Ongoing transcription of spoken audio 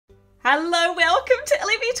Hello, welcome to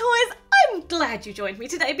ellieV Toys. I'm glad you joined me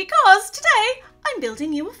today because today I'm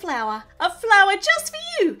building you a flower just for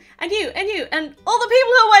you and you and you and all the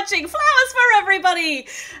people who are watching. Flowers for everybody.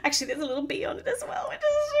 Actually, there's a little bee on it as well, which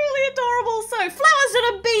is really adorable. So flowers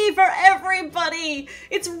and a bee for everybody.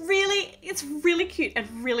 It's really cute and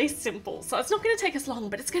really simple. So it's not going to take us long,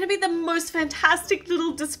 but it's going to be the most fantastic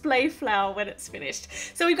little display flower when it's finished.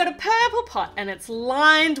 So we've got a purple pot and it's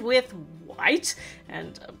lined with white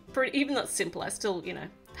and even though it's simple, I still,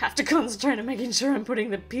 have to concentrate on making sure I'm putting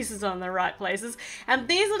the pieces on the right places. And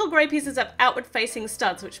these little grey pieces have outward facing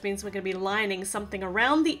studs, which means we're going to be lining something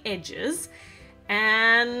around the edges.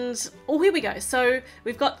 And, oh, here we go. So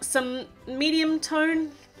we've got some medium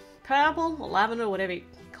tone purple or lavender, whatever you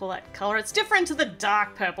call that colour. It's different to the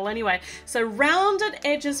dark purple anyway. So rounded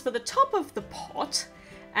edges for the top of the pot.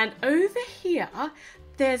 And over here,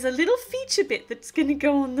 there's a little feature bit that's going to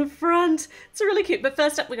go on the front. It's really cute. But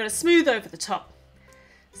first up, we're going to smooth over the top.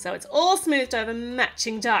 So it's all smoothed over,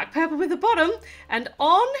 matching dark purple with the bottom. And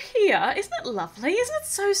on here, isn't it lovely? Isn't it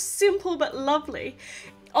so simple but lovely?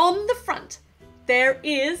 On the front, there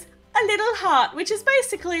is a little heart, which is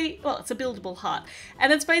basically, well, it's a buildable heart.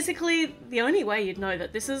 And it's basically the only way you'd know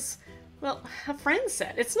that this is, well, a friend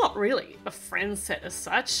set. It's not really a friend set as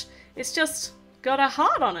such. It's just got a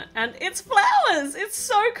heart on it and it's flowers. It's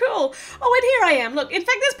so cool. Oh, and here I am. Look, in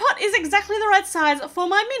fact, this pot is exactly the right size for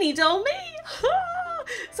my mini doll me.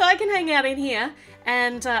 So I can hang out in here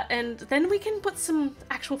and then we can put some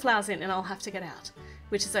actual flowers in and I'll have to get out,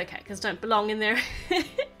 which is okay because I don't belong in there.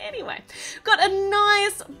 Anyway, got a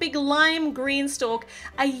nice big lime green stalk,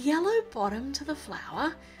 a yellow bottom to the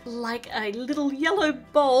flower, like a little yellow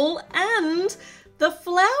bowl, and the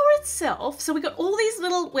flower itself. So we got all these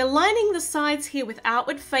we're lining the sides here with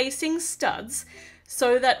outward facing studs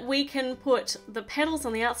so that we can put the petals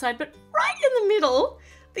on the outside, but right in the middle,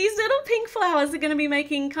 these little pink flowers are going to be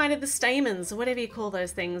making kind of the stamens, or whatever you call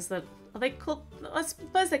those things. Are they called? I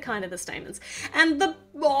suppose they're kind of the stamens. And the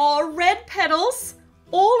red petals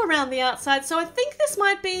all around the outside. So I think this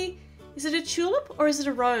might be, is it a tulip or is it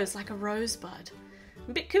a rose, like a rosebud?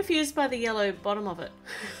 I'm a bit confused by the yellow bottom of it.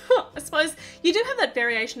 I suppose you do have that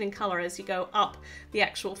variation in colour as you go up the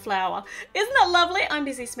actual flower. Isn't that lovely? I'm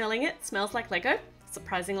busy smelling it. It smells like Lego.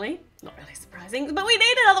 Surprisingly, not really surprising, but we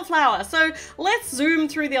need another flower. So let's zoom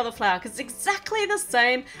through the other flower because it's exactly the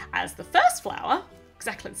same as the first flower.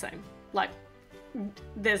 Exactly the same. Like,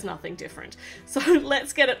 there's nothing different. So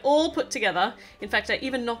let's get it all put together. In fact, I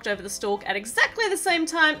even knocked over the stalk at exactly the same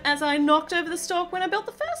time as I knocked over the stalk when I built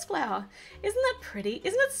the first flower. Isn't that pretty?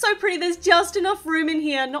 Isn't it so pretty? There's just enough room in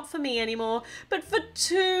here, not for me anymore, but for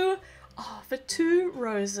two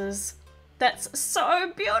roses. That's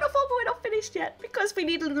so beautiful, but we're not finished yet because we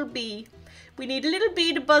need a little bee. We need a little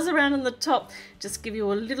bee to buzz around on the top, just give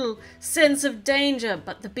you a little sense of danger,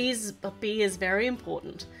 but the bee is very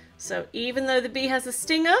important. So even though the bee has a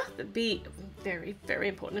stinger, the bee, very, very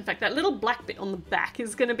important. In fact, that little black bit on the back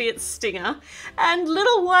is going to be its stinger, and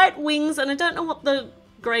little white wings, and I don't know what the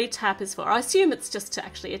grey tap is for. I assume it's just to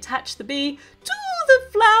actually attach the bee to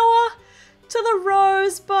the flower, to the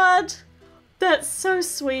rosebud. That's so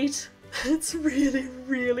sweet. It's really,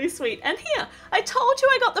 really sweet. And here, I told you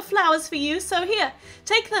I got the flowers for you, so here,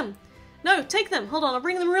 take them. No, take them. Hold on, I'll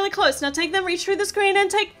bring them really close. Now take them, reach through the screen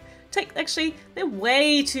and actually, they're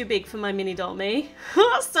way too big for my mini doll me.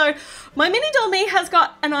 So my mini doll me has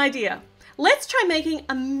got an idea. Let's try making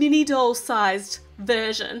a mini doll sized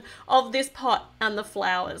version of this pot and the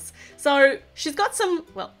flowers. So she's got some,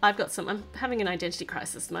 well, I've got some, I'm having an identity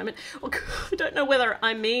crisis at the moment. I don't know whether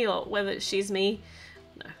I'm me or whether she's me.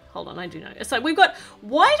 Hold on, I do know. So we've got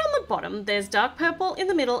white on the bottom, there's dark purple in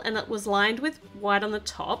the middle, and it was lined with white on the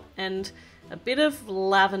top, and a bit of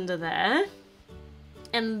lavender there.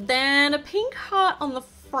 And then a pink heart on the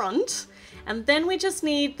front, and then we just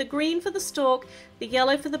need the green for the stalk, the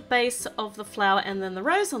yellow for the base of the flower, and then the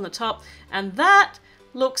rose on the top, and that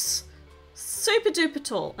looks super duper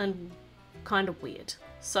tall and kind of weird.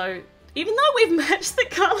 So even though we've matched the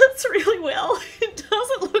colours really well, it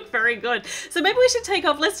doesn't look very good. So maybe we should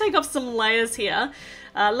let's take off some layers here.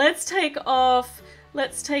 Let's take off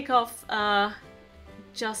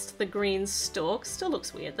just the green stalk. Still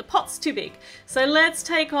looks weird. The pot's too big. So let's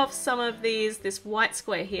take off some of this white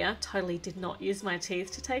square here. Totally did not use my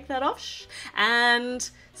teeth to take that off. And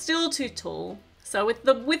still too tall. So with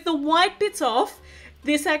the white bits off,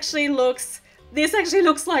 this actually looks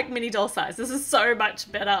like mini doll size. This is so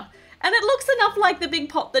much better. And it looks enough like the big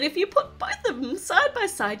pot that if you put both of them side by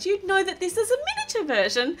side, you'd know that this is a miniature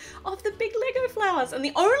version of the big Lego flowers. And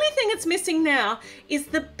the only thing it's missing now is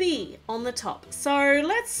the bee on the top. So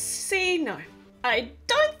let's see, no. I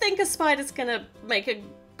don't think a spider's gonna make a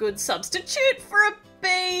good substitute for a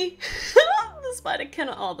bee. The spider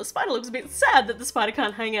cannot. Oh, the spider looks a bit sad that the spider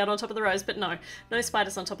can't hang out on top of the rose, but no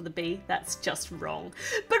spiders on top of the bee. That's just wrong.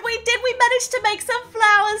 But we managed to make some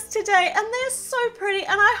flowers today, and they're so pretty,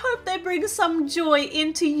 and I hope they bring some joy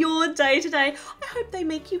into your day today. I hope they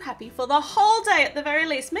make you happy for the whole day at the very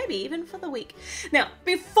least, maybe even for the week. Now,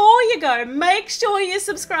 before you go, make sure you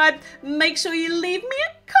subscribe, make sure you leave me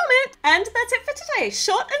a comment, and that's it for today.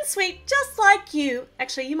 Short and sweet, just like you.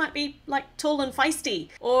 Actually, you might be like tall and feisty,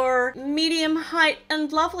 or medium height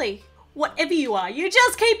and lovely. Whatever you are, you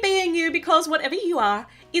just keep being you, because whatever you are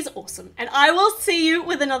is awesome. And I will see you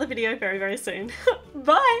with another video very, very soon.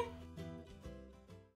 Bye!